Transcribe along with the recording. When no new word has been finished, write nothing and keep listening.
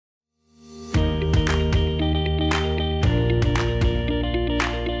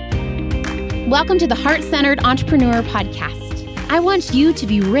Welcome to the Heart-Centered Entrepreneur Podcast. I want you to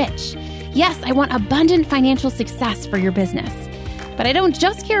be rich. Yes, I want abundant financial success for your business. But I don't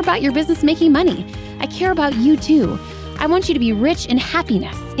just care about your business making money. I care about you too. I want you to be rich in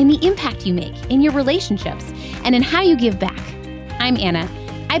happiness, in the impact you make, in your relationships, and in how you give back. I'm Anna.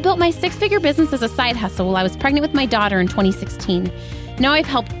 I built my six-figure business as a side hustle while I was pregnant with my daughter in 2016. Now I've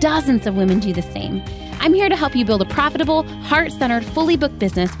helped dozens of women do the same. I'm here to help you build a profitable, heart-centered, fully booked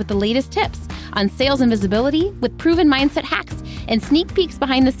business with the latest tips on sales and visibility, with proven mindset hacks, and sneak peeks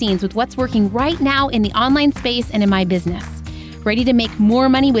behind the scenes with what's working right now in the online space and in my business. Ready to make more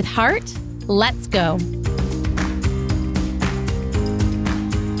money with heart? Let's go.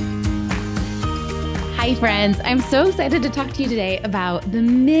 Hi, friends. I'm so excited to talk to you today about the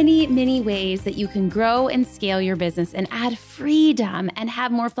many ways that you can grow and scale your business and add freedom and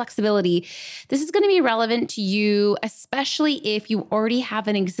have more flexibility. This is going to be relevant to you, especially if you already have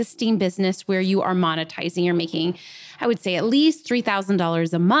an existing business where you are monetizing. You're making, I would say, at least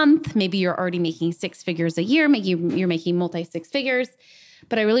 $3,000 a month. Maybe you're already making six figures a year. Maybe you're making multi-six figures.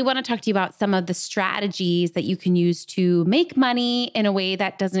 But I really want to talk to you about some of the strategies that you can use to make money in a way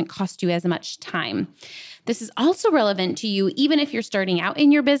that doesn't cost you as much time. This is also relevant to you, even if you're starting out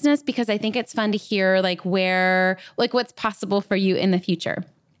in your business, because I think it's fun to hear what's possible for you in the future.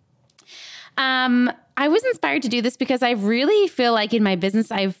 I was inspired to do this because I really feel like in my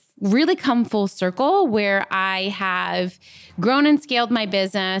business, I've really come full circle where I have grown and scaled my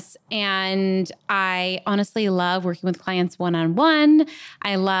business. And I honestly love working with clients one-on-one.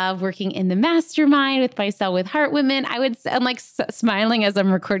 I love working in the mastermind with my Sell with Heart women. I'm like smiling as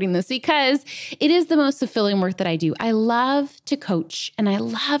I'm recording this because it is the most fulfilling work that I do. I love to coach and I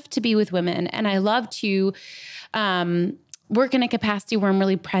love to be with women and I love to, work in a capacity where I'm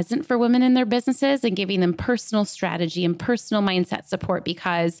really present for women in their businesses and giving them personal strategy and personal mindset support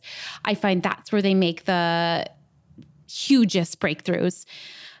because I find that's where they make the hugest breakthroughs.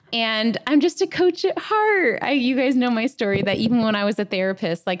 And I'm just a coach at heart. You guys know my story that even when I was a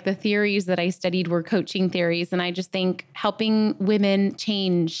therapist, like the theories that I studied were coaching theories. And I just think helping women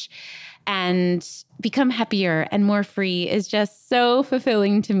change and become happier and more free is just so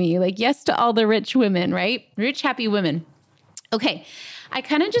fulfilling to me. Like, yes to all the rich women, right? Rich, happy women. Okay, I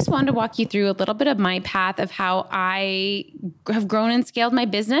kind of just wanted to walk you through a little bit of my path of how I have grown and scaled my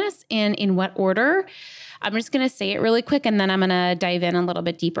business and in what order. I'm just going to say it really quick and then I'm going to dive in a little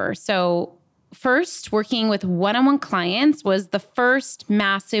bit deeper. So first, working with one-on-one clients was the first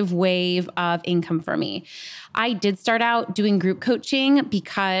massive wave of income for me. I did start out doing group coaching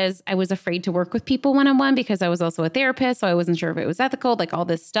because I was afraid to work with people one-on-one because I was also a therapist, so I wasn't sure if it was ethical, like all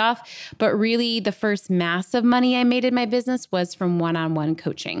this stuff. But really, the first massive money I made in my business was from one-on-one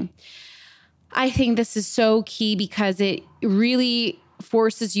coaching. I think this is so key because it really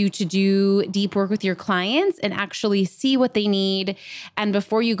forces you to do deep work with your clients and actually see what they need. And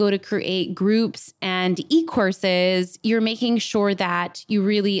before you go to create groups and e-courses, you're making sure that you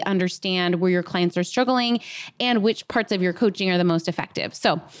really understand where your clients are struggling and which parts of your coaching are the most effective.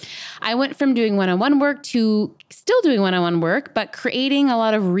 So I went from doing one-on-one work to still doing one-on-one work, but creating a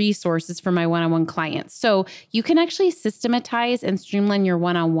lot of resources for my one-on-one clients. So you can actually systematize and streamline your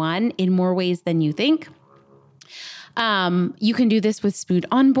one-on-one in more ways than you think. You can do this with smooth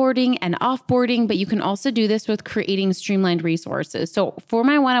onboarding and offboarding, but you can also do this with creating streamlined resources. So for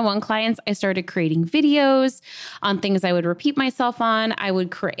my one-on-one clients, I started creating videos on things I would repeat myself on. I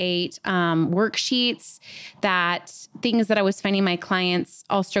would create worksheets things that I was finding my clients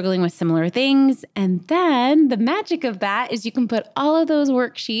all struggling with similar things. And then the magic of that is you can put all of those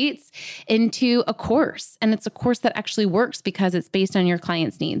worksheets into a course. And it's a course that actually works because it's based on your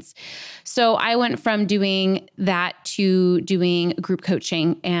client's needs. So I went from doing that to doing group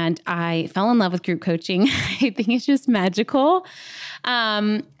coaching and I fell in love with group coaching. I think it's just magical.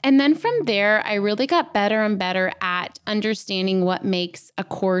 And then from there, I really got better and better at understanding what makes a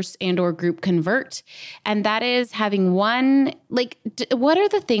course and or group convert. And that is having what are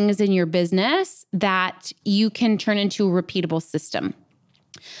the things in your business that you can turn into a repeatable system?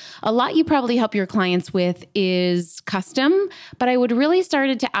 A lot you probably help your clients with is custom, but I would really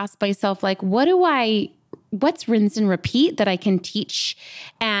started to ask myself, like, what's rinse and repeat that I can teach?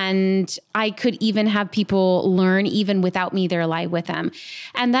 And I could even have people learn even without me there live with them.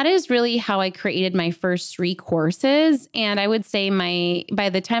 And that is really how I created my first 3 courses. And I would say by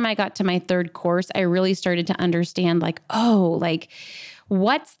the time I got to my 3rd course, I really started to understand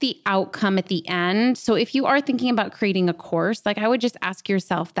what's the outcome at the end? So if you are thinking about creating a course, I would just ask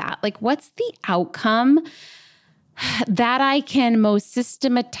yourself that, what's the outcome that I can most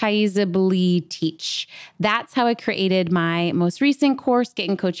systematizably teach. That's how I created my most recent course, Get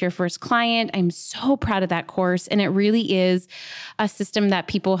and Coach Your First Client. I'm so proud of that course. And it really is a system that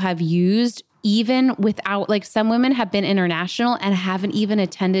people have used even without, like, some women have been international and haven't even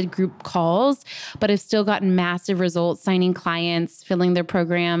attended group calls, but have still gotten massive results signing clients, filling their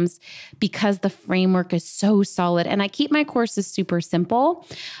programs, because the framework is so solid. And I keep my courses super simple.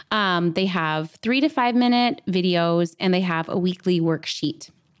 They have 3 to 5 minute videos and they have a weekly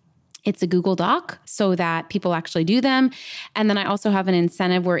worksheet. It's a Google Doc so that people actually do them. And then I also have an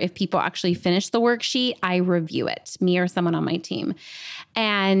incentive where if people actually finish the worksheet, I review it, me or someone on my team.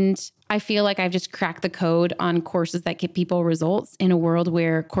 And I feel like I've just cracked the code on courses that get people results in a world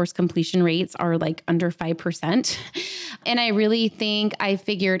where course completion rates are like under 5%. And I really think I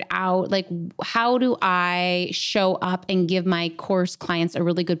figured out, like, how do I show up and give my course clients a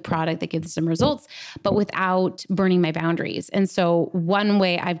really good product that gives them results, but without burning my boundaries. And so one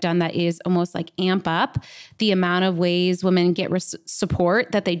way I've done that is almost like amp up the amount of ways women get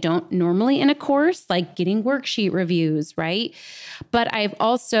support that they don't normally in a course, like getting worksheet reviews, right? But I've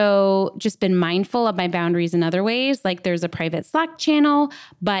also just been mindful of my boundaries in other ways. Like, there's a private Slack channel,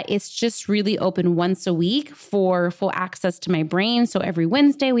 but it's just really open once a week for full access to my brain. So every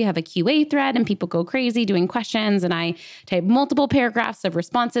Wednesday we have a QA thread and people go crazy doing questions and I type multiple paragraphs of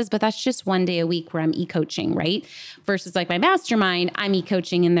responses, but that's just one day a week where I'm e-coaching, right? Versus like my mastermind, I'm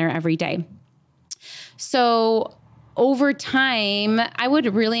e-coaching in there every day. So over time, I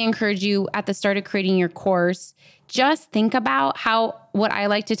would really encourage you at the start of creating your course, just think about what I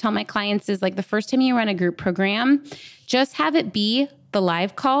like to tell my clients is, like, the first time you run a group program, just have it be the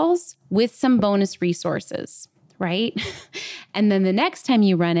live calls with some bonus resources, right? And then the next time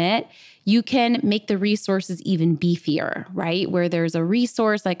you run it, you can make the resources even beefier, right? Where there's a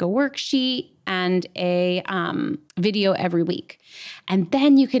resource like a worksheet and a video every week. And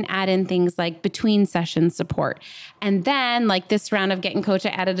then you can add in things like between session support. And then, like this round of Get and Coach, I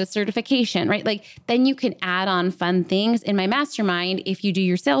added a certification, right? Like, then you can add on fun things. In my mastermind, if you do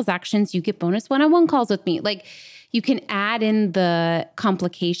your sales actions, you get bonus one-on-one calls with me. Like, you can add in the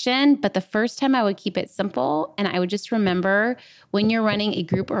complication, but the first time I would keep it simple. And I would just remember, when you're running a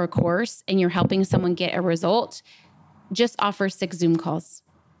group or a course and you're helping someone get a result, just offer 6 Zoom calls.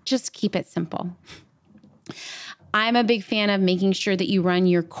 Just keep it simple. I'm a big fan of making sure that you run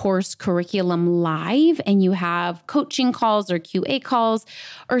your course curriculum live and you have coaching calls or QA calls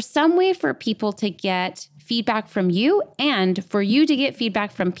or some way for people to get feedback from you and for you to get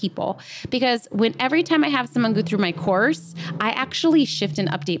feedback from people. Because every time I have someone go through my course, I actually shift and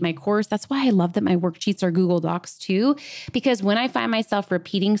update my course. That's why I love that my worksheets are Google Docs too, because when I find myself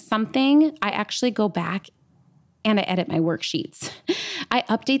repeating something, I actually go back and I edit my worksheets. I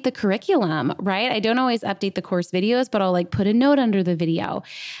update the curriculum, right? I don't always update the course videos, but I'll like put a note under the video.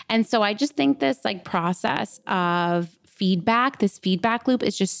 And so I just think this like process of feedback, this feedback loop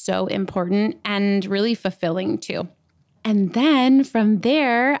is just so important and really fulfilling too. And then from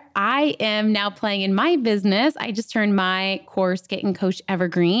there, I am now playing in my business. I just turned my course Get and Coach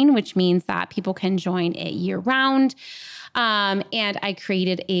evergreen, which means that people can join it year round. And I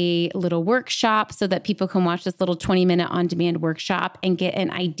created a little workshop so that people can watch this little 20-minute on-demand workshop and get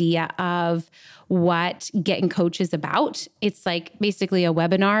an idea of what Get and Coach is about. It's like basically a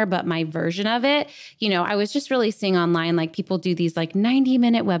webinar, but my version of it. You know, I was just really seeing online, like people do these like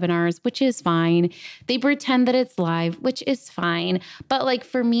 90-minute webinars, which is fine. They pretend that it's live, which is fine. But like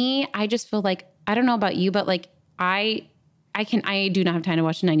for me, I just feel like, I don't know about you, but like I do not have time to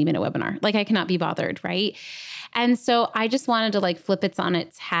watch a 90-minute webinar. Like I cannot be bothered, right? And so I just wanted to like flip it on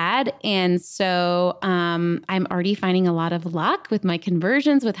its head. And so I'm already finding a lot of luck with my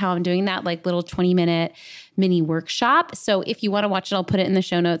conversions with how I'm doing that like little 20-minute mini workshop. So if you want to watch it, I'll put it in the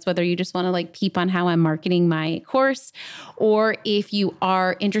show notes, whether you just want to like peep on how I'm marketing my course, or if you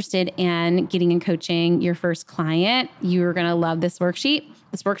are interested in getting and coaching your first client, you're going to love this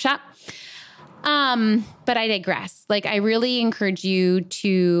workshop. But I digress. Like I really encourage you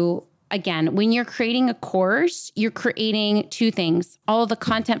to, again, when you're creating a course, you're creating 2 things, all of the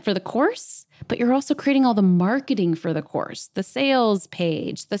content for the course, but you're also creating all the marketing for the course, the sales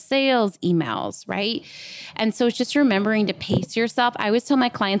page, the sales emails, right? And so it's just remembering to pace yourself. I always tell my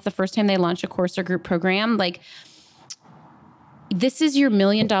clients the first time they launch a course or group program, like, this is your $1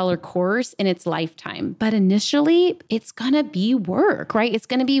 million course in its lifetime. But initially, it's going to be work, right? It's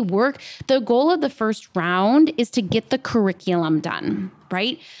going to be work. The goal of the first round is to get the curriculum done,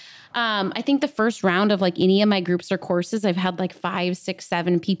 right? I think the first round of like any of my groups or courses, I've had like 5, 6,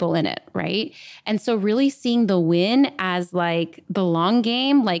 7 people in it, right? And so really seeing the win as like the long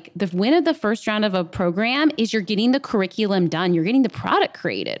game, like the win of the first round of a program is you're getting the curriculum done, you're getting the product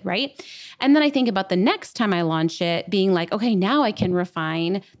created, right? And then I think about the next time I launch it being like, okay, now I can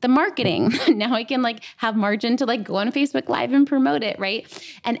refine the marketing. Now I can like have margin to like go on Facebook Live and promote it, right?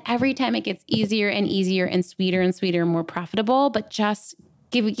 And every time it gets easier and easier and sweeter and more profitable, but just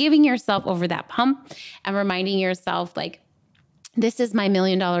giving yourself over that pump and reminding yourself like, this is my $1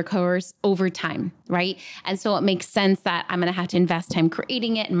 million course over time, right? And so it makes sense that I'm going to have to invest time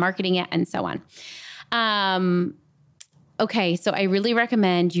creating it and marketing it and so on. Okay, so I really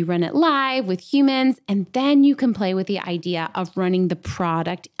recommend you run it live with humans, and then you can play with the idea of running the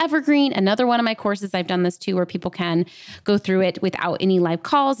product evergreen. Another one of my courses, I've done this too, where people can go through it without any live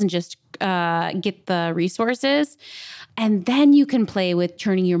calls and just get the resources. And then you can play with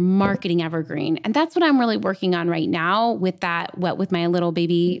turning your marketing evergreen. And that's what I'm really working on right now with my little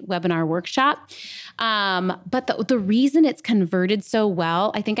baby webinar workshop. But the reason it's converted so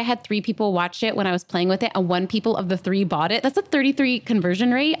well, I think I had 3 people watch it when I was playing with it, and 1 people of the 3 bought it. That's a 33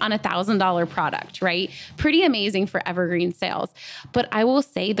 conversion rate on a $1,000 product, right? Pretty amazing for evergreen sales. But I will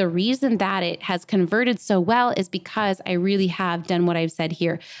say the reason that it has converted so well is because I really have done what I've said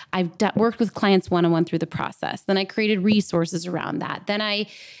here. I've worked with clients one-on-one through the process. Then I created resources around that. Then I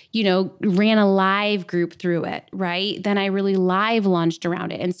ran a live group through it, right? Then I really live launched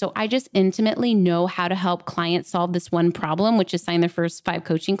around it. And so I just intimately know how to help clients solve this one problem, which is sign their first 5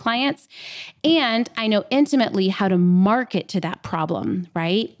 coaching clients. And I know intimately how to market to that problem,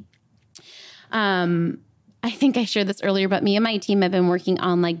 right? I think I shared this earlier, but me and my team have been working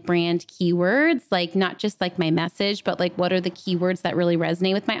on like brand keywords, like not just like my message, but like what are the keywords that really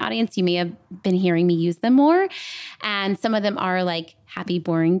resonate with my audience? You may have been hearing me use them more. And some of them are like happy,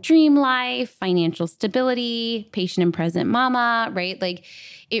 boring dream life, financial stability, patient and present mama, right? Like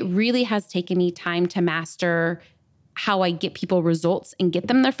it really has taken me time to master how I get people results and get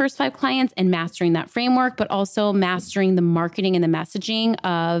them their first 5 clients and mastering that framework, but also mastering the marketing and the messaging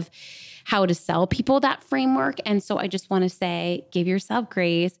of how to sell people that framework. And so I just want to say, give yourself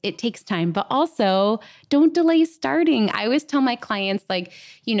grace. It takes time, but also don't delay starting. I always tell my clients, like,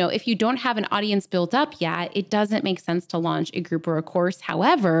 if you don't have an audience built up yet, it doesn't make sense to launch a group or a course.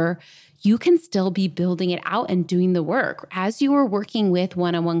 However, you can still be building it out and doing the work. As you are working with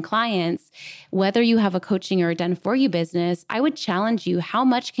one-on-one clients, whether you have a coaching or a done for you business, I would challenge you, how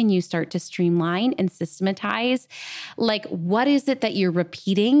much can you start to streamline and systematize? Like, what is it that you're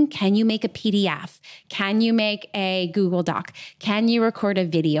repeating? Can you make a PDF? Can you make a Google Doc? Can you record a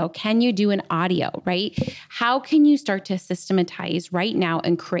video? Can you do an audio, right? How can you start to systematize right now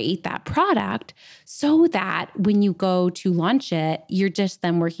and create that product so that when you go to launch it, you're just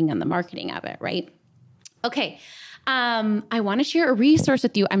then working on the marketing of it, right? Okay. I want to share a resource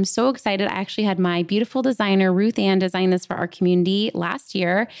with you. I'm so excited. I actually had my beautiful designer, Ruth Ann, design this for our community last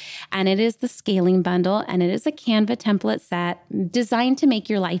year. And it is the Scaling Bundle. And it is a Canva template set designed to make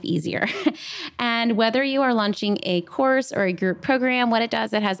your life easier. And whether you are launching a course or a group program, what it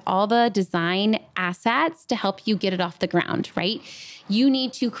does, it has all the design assets to help you get it off the ground, right? You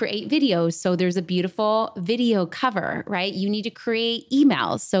need to create videos. So there's a beautiful video cover, right? You need to create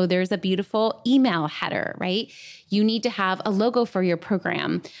emails. So there's a beautiful email header, right? You need to have a logo for your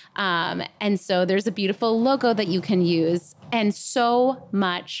program. And so there's a beautiful logo that you can use and so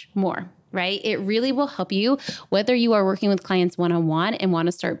much more, right? It really will help you whether you are working with clients one-on-one and want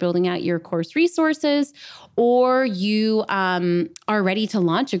to start building out your course resources, or you are ready to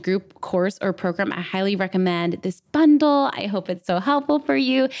launch a group course or program. I highly recommend this bundle. I hope it's so helpful for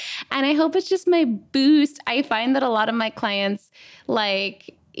you. And I hope it's just my boost. I find that a lot of my clients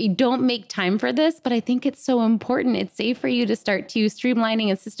don't make time for this, but I think it's so important. It's safe for you to start to streamlining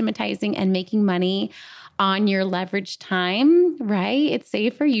and systematizing and making money on your leverage time, right? It's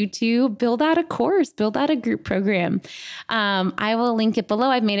safe for you to build out a course, build out a group program. I will link it below.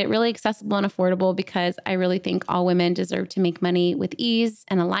 I've made it really accessible and affordable because I really think all women deserve to make money with ease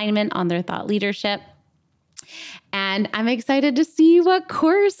and alignment on their thought leadership. And I'm excited to see what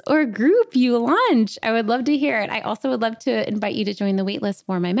course or group you launch. I would love to hear it. I also would love to invite you to join the waitlist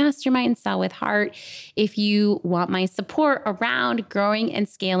for my mastermind, Sell with Heart. If you want my support around growing and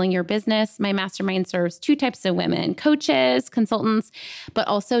scaling your business, my mastermind serves 2 types of women: coaches, consultants, but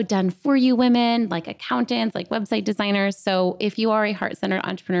also done for you women like accountants, like website designers. So if you are a heart-centered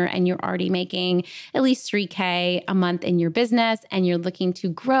entrepreneur and you're already making at least $3,000 a month in your business and you're looking to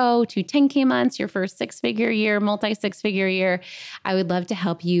grow to $10,000 months, your first 6-figure year, multi-6-figure year, I would love to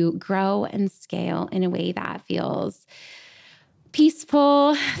help you grow and scale in a way that feels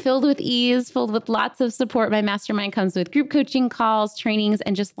peaceful, filled with ease, filled with lots of support. My mastermind comes with group coaching calls, trainings,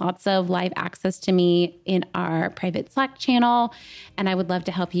 and just lots of live access to me in our private Slack channel. And I would love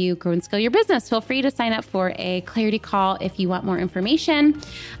to help you grow and scale your business. Feel free to sign up for a clarity call if you want more information.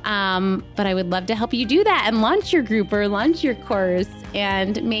 But I would love to help you do that and launch your group or launch your course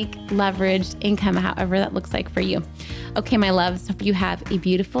and make leveraged income, however that looks like for you. Okay, my loves, hope you have a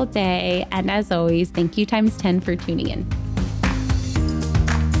beautiful day. And as always, thank you times 10 for tuning in.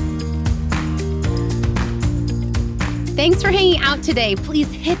 Thanks for hanging out today.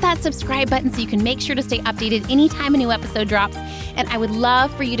 Please hit that subscribe button so you can make sure to stay updated anytime a new episode drops. And I would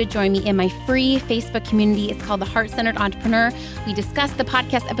love for you to join me in my free Facebook community. It's called The Heart-Centered Entrepreneur. We discuss the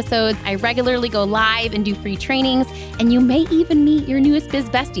podcast episodes. I regularly go live and do free trainings. And you may even meet your newest biz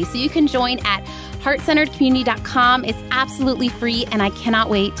bestie. So you can join at heartcenteredcommunity.com. It's absolutely free, and I cannot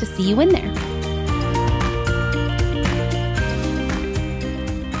wait to see you in there.